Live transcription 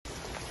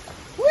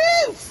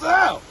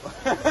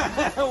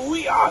out.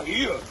 We are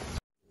here.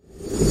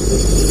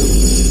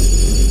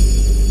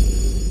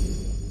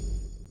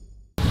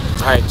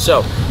 Alright,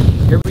 so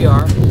here we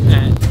are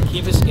at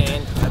Key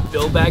Biscayne at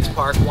Bill Baggs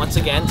Park once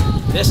again.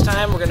 This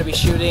time we're going to be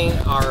shooting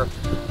our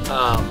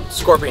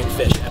scorpion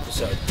fish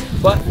episode.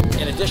 But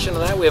in addition to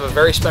that, we have a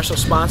very special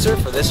sponsor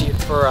for this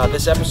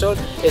episode.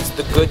 It's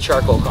the Good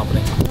Charcoal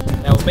Company.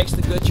 Now, what makes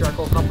the Good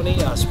Charcoal Company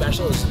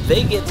special is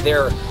they get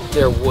their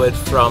wood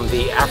from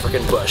the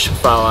African bush,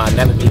 from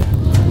Namibia,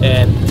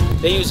 and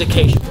they use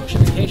acacia bush.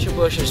 And acacia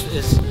bush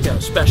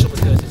is special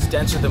because it's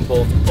denser than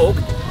both oak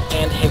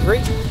and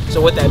hickory.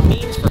 So what that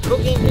means for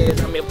cooking is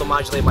I'm able to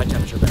modulate my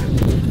temperature better.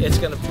 It's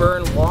going to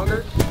burn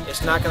longer.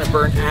 It's not going to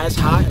burn as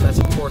hot, unless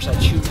of course I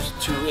choose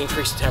to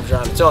increase the temperature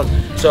on its own.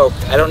 So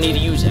I don't need to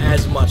use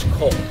as much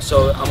coal.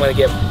 So I'm going to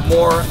get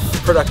more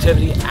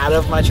productivity out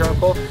of my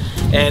charcoal,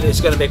 and it's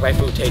going to make my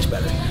food taste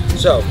better.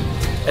 So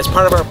as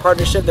part of our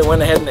partnership, they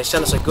went ahead and they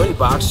sent us a goodie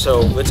box. So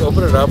let's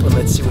open it up and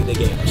let's see what they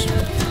gave us.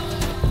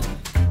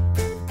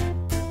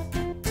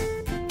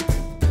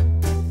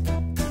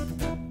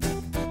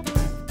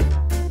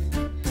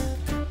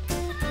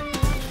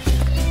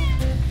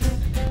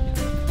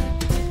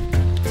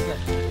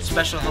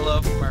 Special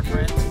hello from our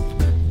friend.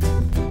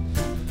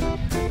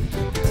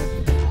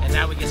 And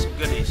now we get some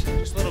goodies.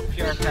 Just a little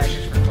PR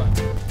package for fun.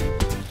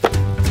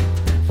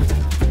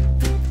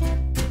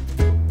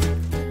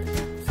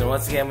 So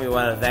once again, we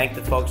want to thank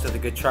the folks at the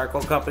Good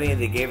Charcoal Company.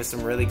 They gave us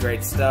some really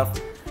great stuff.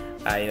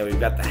 We've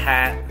got the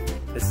hat.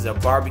 This is a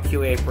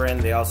barbecue apron.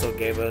 They also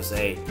gave us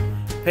a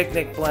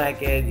picnic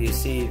blanket. You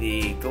see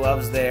the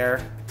gloves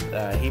there,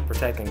 heat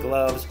protecting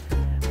gloves.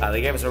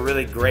 They gave us a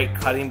really great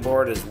cutting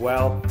board as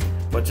well.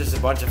 But just a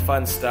bunch of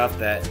fun stuff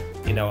that,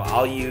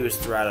 I'll use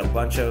throughout a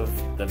bunch of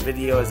the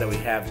videos that we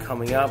have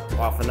coming up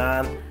off and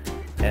on.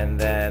 And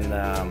then,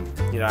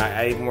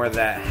 I even wear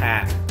that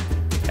hat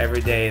every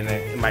day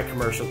in my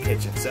commercial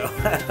kitchen. So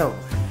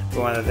we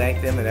want to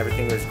thank them, and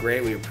everything was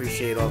great. We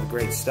appreciate all the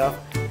great stuff.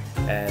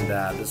 And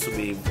this will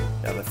be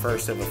the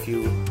first of a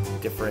few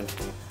different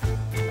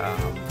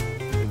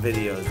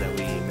videos that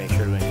we make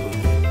sure to include.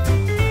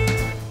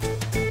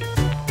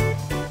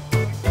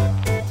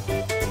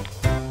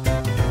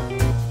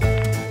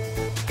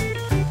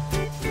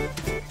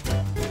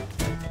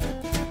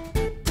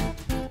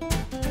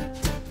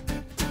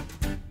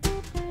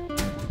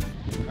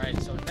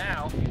 So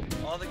now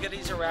all the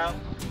goodies are out,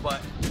 but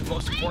the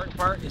most important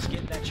part is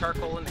getting that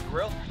charcoal in the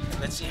grill,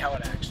 and let's see how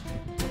it acts.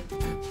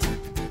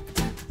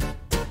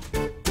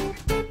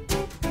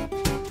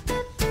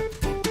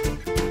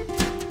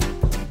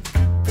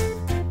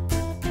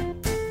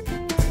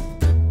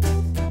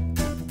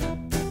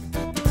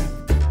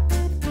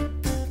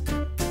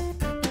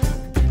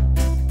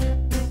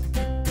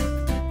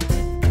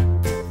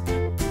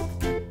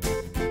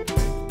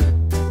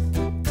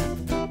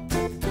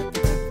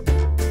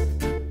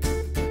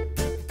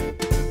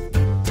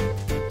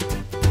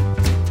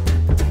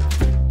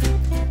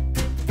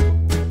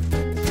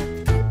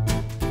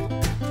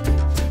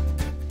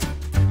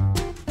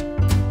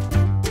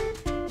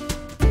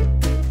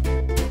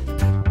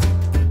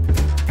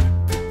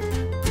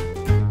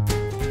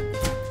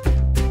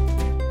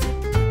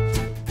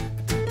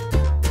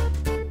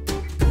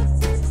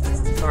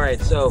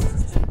 Alright, so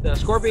the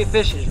scorpion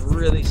fish is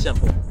really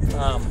simple.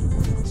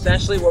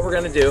 Essentially what we're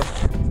going to do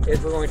is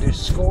we're going to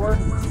score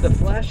the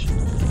flesh,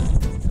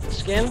 the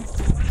skin.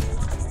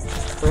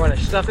 We're going to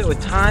stuff it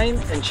with thyme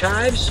and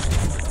chives,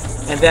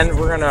 and then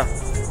we're going to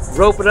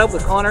rope it up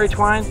with culinary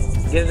twine,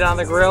 get it on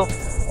the grill.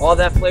 All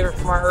that flavor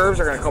from our herbs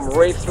are going to come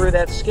right through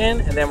that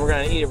skin, and then we're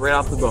going to eat it right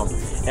off the bone.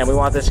 And we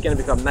want this skin to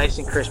become nice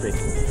and crispy.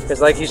 Because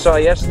like you saw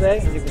yesterday,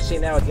 and you can see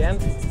now again,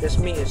 this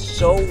meat is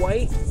so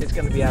white, it's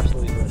going to be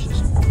absolutely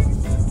delicious.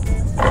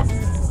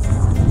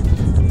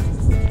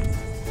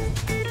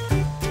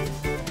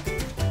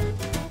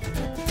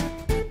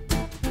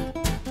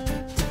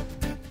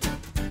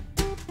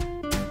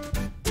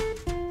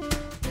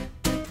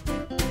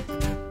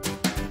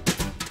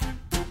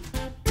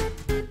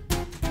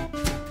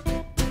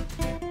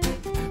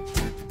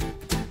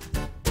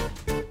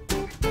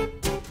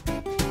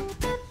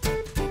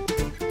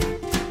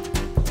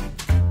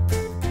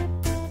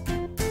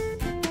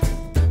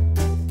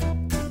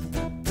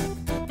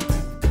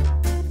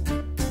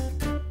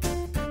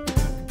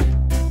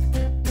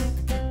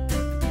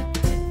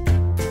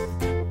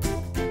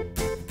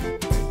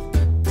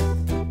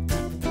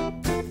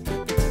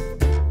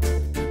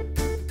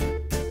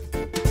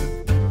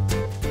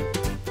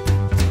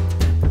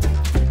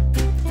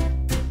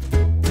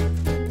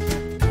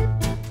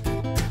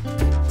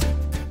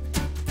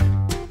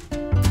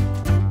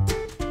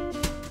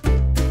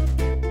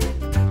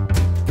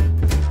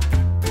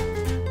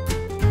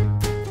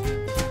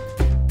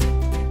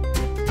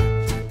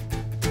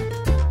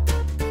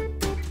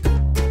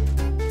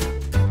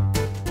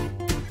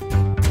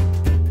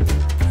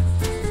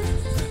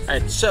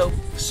 Alright, so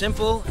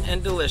simple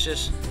and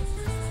delicious.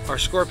 Our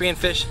scorpion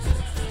fish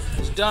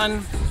is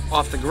done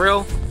off the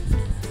grill.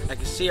 I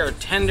can see our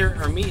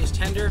meat is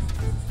tender.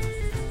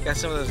 Got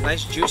some of those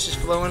nice juices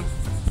flowing.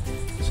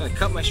 gonna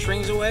cut my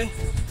strings away.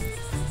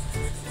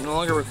 No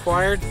longer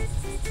required.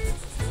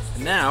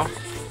 And now,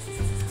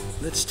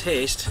 let's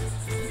taste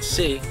and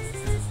see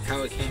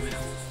how it came out.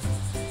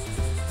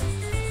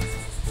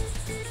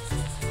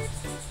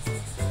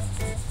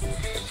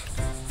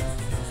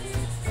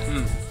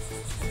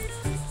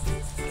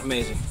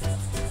 Amazing.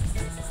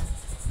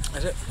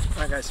 That's it.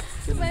 Alright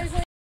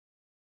guys.